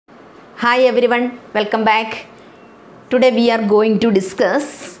Hi everyone, welcome back. Today we are going to discuss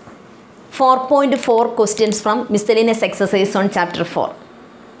 4.4 questions from miscellaneous exercise on chapter 4.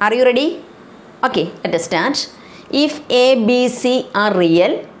 Are you ready? Okay, let us start. If A, B, C are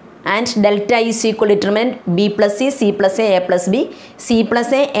real and delta is equal to determinant B plus C, C plus A plus B, C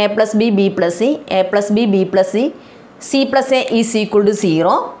plus A plus B, B plus C, A plus B, B plus C, C plus A is equal to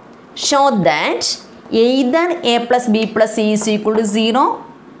 0, show that either A plus B plus C is equal to 0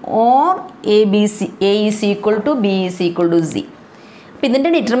 or A is equal to B is equal to Z. അപ്പോൾ ഇതിൻ്റെ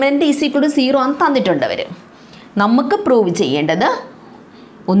determinant is equal to 0 ആണ് തന്നിട്ടുണ്ട് അവർ. നമുക്ക് prove ചെയ്യേണ്ടത്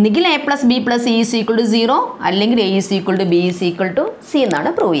ഒന്നുകിൽ A plus B plus C is equal to 0 അല്ലെങ്കിൽ A is equal to B is equal to C എന്നാണ്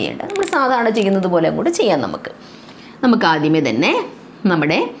prove ചെയ്യേണ്ടത്. നമ്മൾ സാധാരണ ചെയ്യുന്നത് പോലെ കൂടെ ചെയ്യാം. നമുക്ക് ആദ്യമേ തന്നെ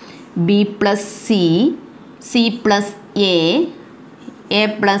നമ്മുടെ B plus C, C plus A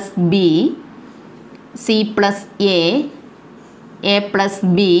plus B, C plus A plus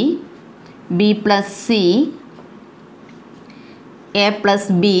B, B plus C, A plus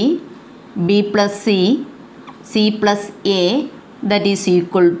B, B plus C, C plus A that is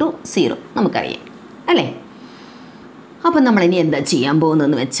equal to 0. നമുക്കറിയാം അല്ലേ? അപ്പം നമ്മളിനി എന്താ ചെയ്യാൻ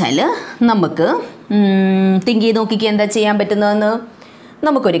പോകുന്നതെന്ന് വെച്ചാൽ നമുക്ക് തിങ്ക് ചെയ്ത് നോക്കിക്ക് എന്താ ചെയ്യാൻ പറ്റുന്നതെന്ന്.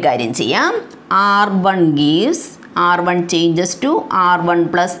 നമുക്കൊരു കാര്യം ചെയ്യാം. R1 gives R1 changes to R1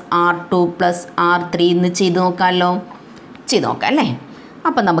 plus R2 plus R3 എന്ന് ചെയ്ത് നോക്കാമല്ലോ. ചെയ്ത് നോക്കാം അല്ലേ?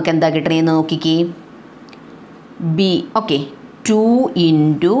 അപ്പം നമുക്ക് എന്താ കിട്ടണമെന്ന് നോക്കിക്കേ. B okay 2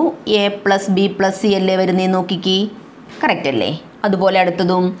 into A plus B plus C അല്ലേ വരുന്നതെന്ന് നോക്കിക്കേ. കറക്റ്റ് അല്ലേ? അതുപോലെ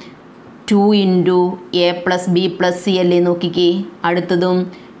അടുത്തതും 2 into A plus B plus C അല്ലേ നോക്കിക്കേ. അടുത്തതും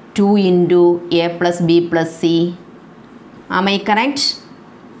 2 into A plus B plus C. Am I correct?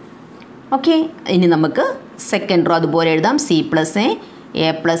 Okay, ഇനി നമുക്ക് സെക്കൻഡ് റോ അതുപോലെ എഴുതാം. C plus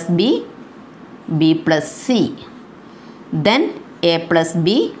A plus B, B plus C. Then A plus B,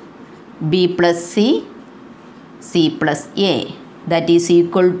 B plus C, C plus A that is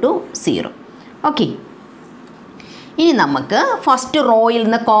equal to 0. Okay. ഇനി നമുക്ക് first റോയിൽ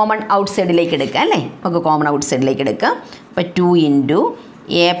നിന്ന് common out സൈഡിലേക്ക് എടുക്കാം അല്ലേ? നമുക്ക് കോമൺ ഔട്ട് സൈഡിലേക്ക് എടുക്കാം. അപ്പോൾ 2 into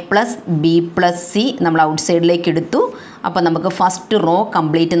A plus B plus C നമ്മൾ ഔട്ട് സൈഡിലേക്ക് എടുത്തു. അപ്പോൾ നമുക്ക് ഫസ്റ്റ് റോ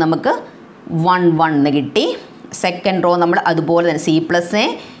കംപ്ലീറ്റ് നമുക്ക് 1 1 എന്ന് കിട്ടി. സെക്കൻഡ് റോ നമ്മൾ അതുപോലെ തന്നെ C plus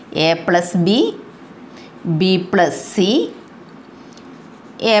A plus B, B plus C,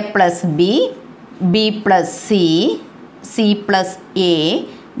 A plus B, B plus C, C plus A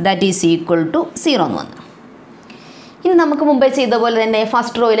that is equal to 0 എന്ന് വന്നു. ഇനി നമുക്ക് മുമ്പേ ചെയ്ത പോലെ തന്നെ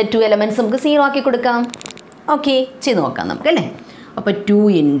ഫസ്റ്റ് റോയിലെ 2 എലമെൻറ്റ്സ് നമുക്ക് 0 ആക്കി കൊടുക്കാം. ഓക്കെ, ചെയ്ത് നോക്കാം നമുക്കല്ലേ. അപ്പോൾ 2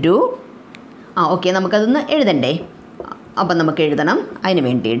 ഇൻറ്റു ഓക്കെ നമുക്കതൊന്ന് എഴുതണ്ടേ. അപ്പം നമുക്ക് എഴുതണം. അതിന്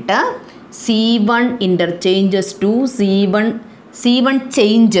വേണ്ടിയിട്ട് C1 ഇൻ്റർചേഞ്ചസ് to C1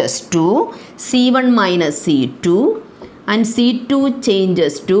 changes to C1 minus C2 and C2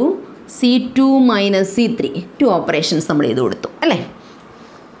 changes to C2 minus C3. 2 operations നമ്മൾ ചെയ്ത് കൊടുത്തു അല്ലേ?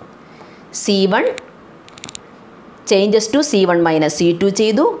 C1 changes to C1 minus C2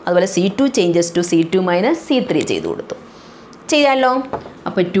 ചെയ്തു. അതുപോലെ C2 changes to C2 minus C3 ചെയ്ത് കൊടുത്തു. ചെയ്യാമല്ലോ.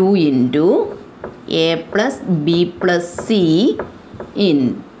 അപ്പോൾ 2 into A plus B plus C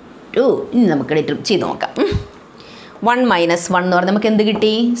into ഇനി നമുക്ക് ചെയ്ത് നോക്കാം. 1 മൈനസ് 1 എന്ന് പറഞ്ഞാൽ നമുക്ക് എന്ത്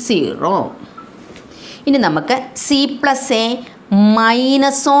കിട്ടി? 0. ഇനി നമുക്ക് C plus A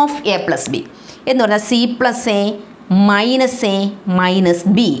minus of A plus B എന്ന് പറഞ്ഞാൽ C plus A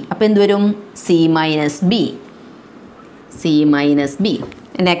minus B. അപ്പോൾ എന്ത് വരും? C minus B, C minus B.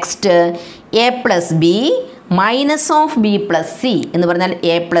 Next A plus B minus of B plus C എന്ന് പറഞ്ഞാൽ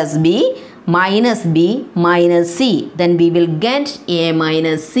A plus B minus C. Then we will get A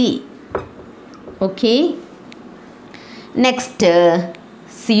minus C. Okay. Next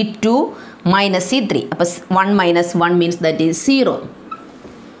C2 minus C3. അപ്പോൾ 1 minus 1 means that is 0.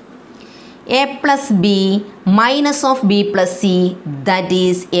 A plus B minus of B plus C that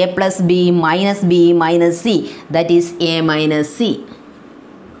is A plus B minus C that is A minus C.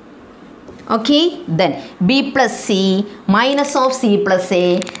 Okay, then B plus C minus of C plus A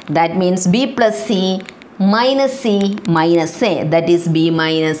that means B plus C minus A that is B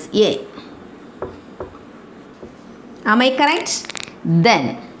minus A. Am I correct? Then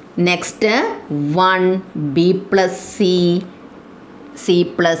next 1 B plus C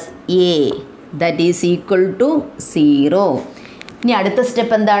plus A that is equal to 0. ഇനി അടുത്ത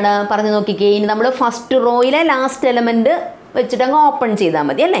step എന്താണ് പറഞ്ഞു നോക്കിക്കേ. ഇനി നമ്മൾ first റോയിലെ last element വെച്ചിട്ട് അങ്ങ് open ചെയ്താൽ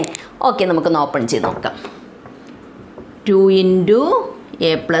മതി അല്ലേ? ഓക്കെ, നമുക്കൊന്ന് ഓപ്പൺ ചെയ്ത് നോക്കാം. 2 into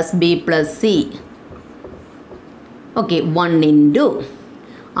A plus B plus C. Okay, 1 into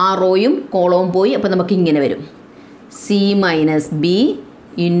ആ റോയും കോളവും പോയി. അപ്പോൾ നമുക്ക് ഇങ്ങനെ വരും. C minus B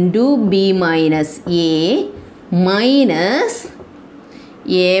into B minus A minus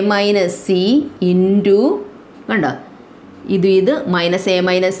A minus C into കണ്ടോ ഇത് minus A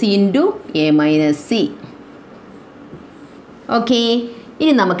minus C into A minus C. Okay,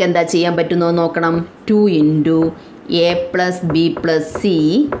 ഇനി നമുക്ക് എന്താ ചെയ്യാൻ പറ്റുന്നോ നോക്കണം. 2 into A plus B plus C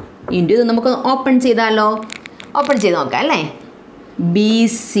into ഇത് നമുക്ക് ഓപ്പൺ ചെയ്താലോ. ഓപ്പൺ ചെയ്ത് നോക്കാം അല്ലേ. B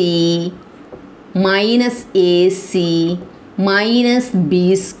C minus A C minus B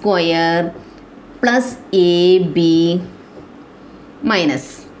square plus A B minus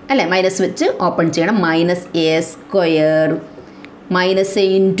അല്ലേ, മൈനസ് വെച്ച് ഓപ്പൺ ചെയ്യണം. Minus A square minus A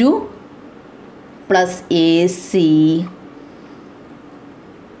into plus A C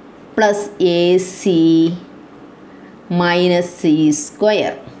plus A C minus C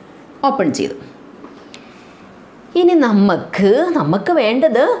square open ചെയ്തു. ഇനി നമുക്ക്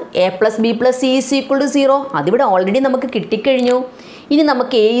വേണ്ടത് A plus B plus C is equal to 0. അതിവിടെ already നമുക്ക് കിട്ടിക്കഴിഞ്ഞു. ഇനി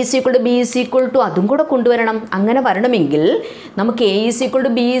നമുക്ക് A is equal to B is equal to അതും കൂടെ കൊണ്ടുവരണം. അങ്ങനെ വരണമെങ്കിൽ നമുക്ക് A is equal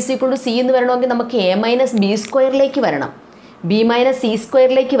to B is equal to C എന്ന് വരണമെങ്കിൽ നമുക്ക് എ മൈനസ് ബി സ്ക്വയറിലേക്ക് വരണം, ബി മൈനസ് സി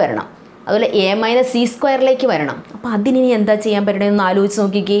സ്ക്വയറിലേക്ക് വരണം, അതുപോലെ എ മൈനസ് സി സ്ക്വയറിലേക്ക് വരണം. അപ്പോൾ അതിനി എന്താ ചെയ്യാൻ പറ്റണമെന്ന് ആലോചിച്ച്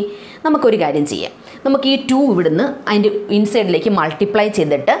നോക്കിക്കേ. നമുക്കൊരു കാര്യം ചെയ്യാം. നമുക്ക് ഈ 2 ഇവിടുന്ന് അതിൻ്റെ ഇൻസൈഡിലേക്ക് മൾട്ടിപ്ലൈ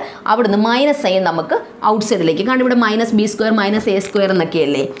ചെയ്തിട്ട് അവിടുന്ന് മൈനസ് സൈൻ നമുക്ക് ഔട്ട് സൈഡിലേക്ക്, കാരണം ഇവിടെ minus B square minus A square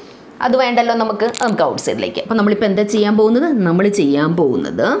എന്നൊക്കെയല്ലേ, അത് വേണ്ടല്ലോ നമുക്ക് ഔട്ട് സൈഡിലേക്ക്. അപ്പോൾ നമ്മളിപ്പോൾ എന്താ ചെയ്യാൻ പോകുന്നത്, നമ്മൾ ചെയ്യാൻ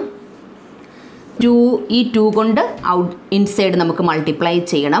പോകുന്നത് 2 കൊണ്ട് ഔട്ട് ഇൻസൈഡ് നമുക്ക് മൾട്ടിപ്ലൈ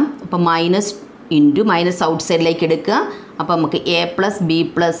ചെയ്യണം. അപ്പോൾ മൈനസ് ഇൻറ്റു മൈനസ് ഔട്ട് സൈഡിലേക്ക് എടുക്കുക. അപ്പോൾ നമുക്ക് A plus B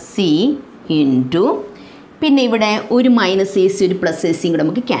plus C into പിന്നെ ഇവിടെ ഒരു മൈനസ് എ സി ഒരു പ്ലസ് എ സിയും കൂടെ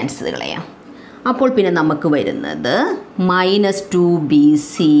നമുക്ക് ക്യാൻസൽ കളയാം. അപ്പോൾ പിന്നെ നമുക്ക് വരുന്നത് minus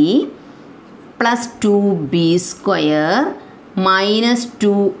 2bc plus 2b square minus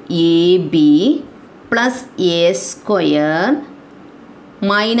 2ab plus A square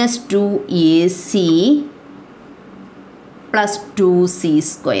minus 2ac plus 2c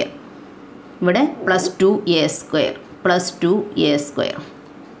square, ഇവിടെ plus 2a square plus 2a square.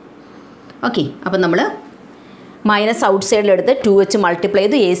 Okay, അപ്പം നമ്മൾ മൈനസ് ഔട്ട് സൈഡിലെടുത്ത് 2 വെച്ച് മൾട്ടിപ്ലൈ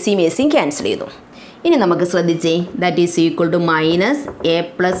ചെയ്തു, എ സിയും ക്യാൻസൽ ചെയ്തു. ഇനി നമുക്ക് ശ്രദ്ധിച്ചേ, that is equal to minus A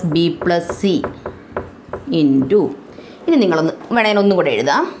plus B plus C into ഇനി നിങ്ങളൊന്ന് വേണമെങ്കിൽ ഒന്നും കൂടെ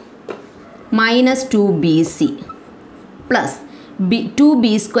എഴുതാം. Minus 2bc plus 2b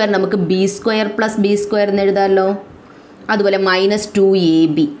square നമുക്ക് B square plus B square എന്ന് എഴുതാമല്ലോ. അതുപോലെ മൈനസ്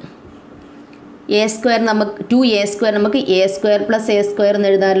 2ab എ സ്ക്വയർ നമുക്ക് 2a സ്ക്വയർ നമുക്ക് A square plus A square എന്ന്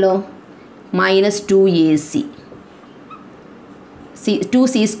എഴുതാമല്ലോ. മൈനസ് 2ac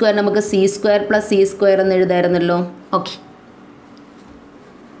 2c സ്ക്വയർ നമുക്ക് C square plus C square എന്ന് എഴുതായിരുന്നല്ലോ. Okay,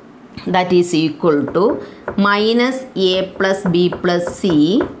 that is equal to minus A plus B plus C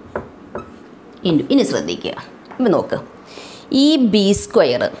into ഇനി ശ്രദ്ധിക്കുക, ഇപ്പം നോക്ക്, ഈ ബി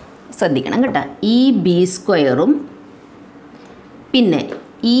സ്ക്വയർ ശ്രദ്ധിക്കണം കേട്ടോ, ഈ ബി സ്ക്വയറും പിന്നെ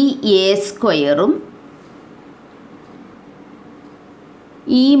ഈ എ സ്ക്വയറും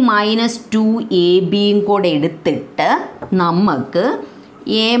ഈ മൈനസ് 2ab കൂടെ എടുത്തിട്ട് നമുക്ക്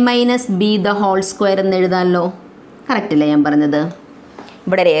A minus B the whole square എന്ന് എഴുതാമല്ലോ. കറക്റ്റല്ലേ ഞാൻ പറഞ്ഞത്?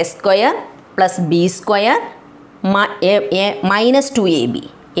 ഇവിടെ ഒരു A square plus B square minus 2ab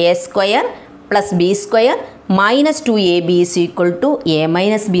A square plus B square minus 2ab is equal to A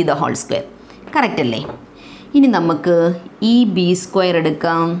minus B the whole square. കറക്റ്റല്ലേ? ഇനി നമുക്ക് ഈ ബി സ്ക്വയർ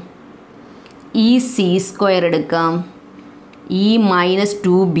എടുക്കാം, ഈ സി സ്ക്വയർ എടുക്കാം, ഈ മൈനസ്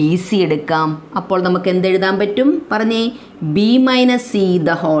 2bc എടുക്കാം. അപ്പോൾ നമുക്ക് എന്തെഴുതാൻ പറ്റും പറഞ്ഞേ? B minus C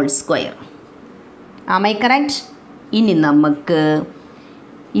the whole square. Am I correct? ഇനി നമുക്ക്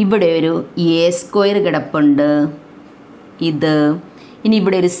ഇവിടെ ഒരു എ സ്ക്വയർ കിടപ്പുണ്ട്, ഇത് ഇനി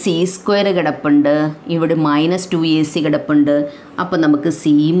ഇവിടെ ഒരു സി സ്ക്വയർ കിടപ്പുണ്ട്, ഇവിടെ മൈനസ് 2ac കിടപ്പുണ്ട്. അപ്പോൾ നമുക്ക്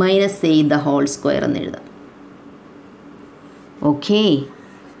C minus A the whole square എന്ന് എഴുതാം. Okay,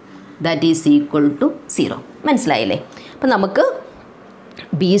 that is equal to 0. മനസ്സിലായില്ലേ? അപ്പം നമുക്ക്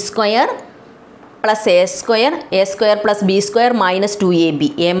B square plus A square plus B square minus 2ab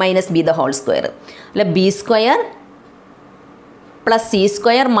A minus B the whole square, അല്ല B square plus C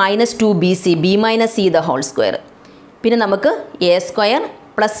square minus 2bc B minus C the whole square. പിന്നെ നമുക്ക് A square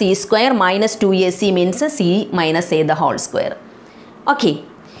plus C square minus 2ac means C minus A the whole square. Okay,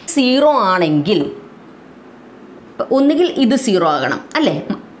 0 ആണെങ്കിൽ ഒന്നുകിൽ ഇത് 0 ആകണം അല്ലേ?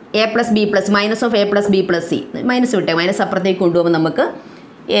 A plus B plus minus of A plus B plus C, minus വിട്ടേ, minus അപ്പുറത്തേക്ക് കൊണ്ടുപോകുമ്പോൾ നമുക്ക്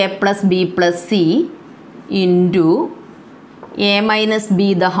A plus B plus C into A minus B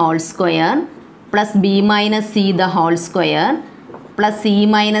the whole square plus B minus C the whole square plus C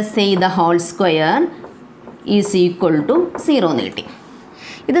minus A the whole square is equal to 0 എന്ന് കിട്ടി.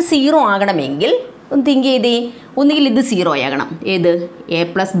 ഇത് 0 ആകണമെങ്കിൽ ഒന്ന് think ചെയ്തേ, ഒന്നുകിൽ ഇത് 0 ആകണം, ഏത് A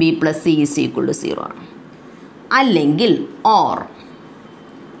plus B plus C is equal to 0 ആണ്, അല്ലെങ്കിൽ ഓർ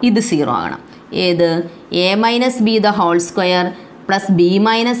ഇത് 0 ആകണം. ഏത്? a minus B the whole square plus B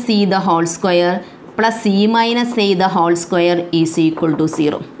minus C the whole square plus C minus A the whole square is equal to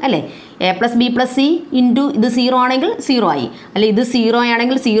 0 അല്ലേ? A plus B plus C into ഇത് 0 ആണെങ്കിൽ 0 ആയി, അല്ലെ ഇത് 0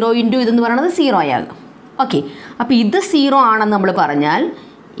 ആണെങ്കിൽ 0 ഇൻറ്റു ഇതെന്ന് പറയുന്നത് 0 ആകും. ഓക്കെ, അപ്പോൾ ഇത് 0 ആണെന്ന് നമ്മൾ പറഞ്ഞാൽ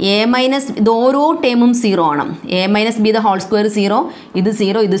എ മൈനസ് ഇത് ഓരോ ടേമും 0 ആണ്. A minus B the whole square 0, ഇത്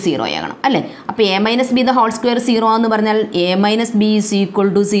 0, ഇത് 0 ആകണം അല്ലേ? അപ്പോൾ A minus B the whole square 0 ആണെന്ന് പറഞ്ഞാൽ A minus B is equal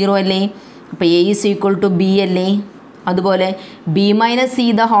to 0 അല്ലേ? അപ്പോൾ A is equal to B അല്ലേ? അതുപോലെ B minus C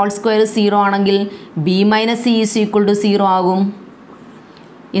the whole square 0 ആണെങ്കിൽ B minus C is equal to 0 ആകും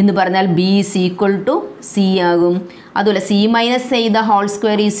എന്ന് പറഞ്ഞാൽ B is equal to C ആകും. അതുപോലെ C minus A the whole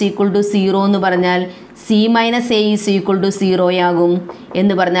square is equal to 0 എന്ന് പറഞ്ഞാൽ C minus A is equal to 0 ആകും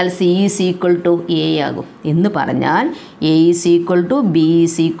എന്ന് പറഞ്ഞാൽ C is equal to A ആകും എന്ന് പറഞ്ഞാൽ A is equal to B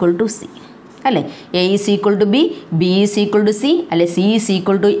is equal to C അല്ലേ? A is equal to B, B is equal to C അല്ലെ? C is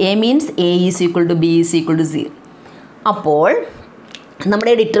equal to A means A is equal to B is equal to C. അപ്പോൾ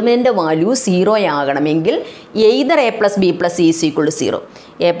നമ്മുടെ determinant value 0 ആകണമെങ്കിൽ either A plus B plus C is equal to 0,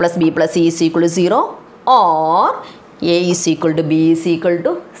 A plus B plus C is equal to 0 or A is equal to B is equal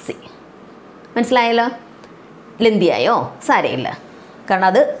to C. മനസ്സിലായല്ലോ? ലെന്തിയായോ? സാരമില്ല, കാരണം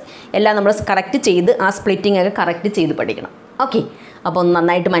അത് എല്ലാം നമ്മൾ correct ചെയ്ത് ആ സ്പ്ലിറ്റിംഗ് ഒക്കെ കറക്റ്റ് ചെയ്ത് പഠിക്കണം. ഓക്കെ, അപ്പോൾ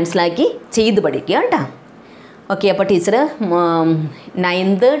നന്നായിട്ട് മനസ്സിലാക്കി ചെയ്ത് പഠിക്കുക കേട്ടോ. ഓക്കെ, അപ്പോൾ ടീച്ചർ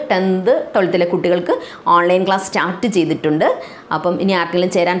 9th 10th 12th കുട്ടികൾക്ക് ഓൺലൈൻ ക്ലാസ് സ്റ്റാർട്ട് ചെയ്തിട്ടുണ്ട്. അപ്പം ഇനി ആർക്കെങ്കിലും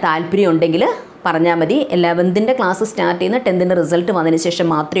ചേരാൻ താല്പര്യം ഉണ്ടെങ്കിൽ പറഞ്ഞാൽ മതി. 11th ക്ലാസ് സ്റ്റാർട്ട് ചെയ്യുന്ന 10th റിസൾട്ട് വന്നതിന് ശേഷം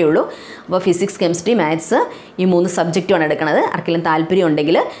മാത്രമേ ഉള്ളൂ. അപ്പോൾ ഫിസിക്സ്, കെമിസ്ട്രി, മാത്സ് ഈ 3 സബ്ജക്റ്റുമാണ് എടുക്കുന്നത്. ആർക്കെങ്കിലും താല്പര്യം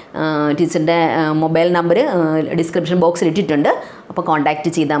ഉണ്ടെങ്കിൽ ടീച്ചറിൻ്റെ മൊബൈൽ നമ്പർ ഡിസ്ക്രിപ്ഷൻ ബോക്സിൽ ഇട്ടിട്ടുണ്ട്, അപ്പോൾ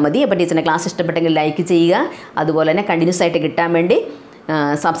കോൺടാക്റ്റ് ചെയ്താൽ മതി. അപ്പോൾ ടീച്ചറിൻ്റെ ക്ലാസ് ഇഷ്ടപ്പെട്ടെങ്കിൽ ലൈക്ക് ചെയ്യുക, അതുപോലെ തന്നെ കണ്ടിന്യൂസ് ആയിട്ട് കിട്ടാൻ വേണ്ടി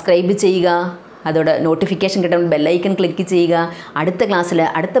സബ്സ്ക്രൈബ് ചെയ്യുക, അതോടെ നോട്ടിഫിക്കേഷൻ കിട്ടാൻ ബെല്ലൈക്കൺ ക്ലിക്ക് ചെയ്യുക. അടുത്ത ക്ലാസ്സിൽ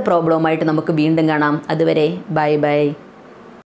അടുത്ത പ്രോബ്ലവുമായിട്ട് നമുക്ക് വീണ്ടും കാണാം. അതുവരെ ബൈ ബൈ.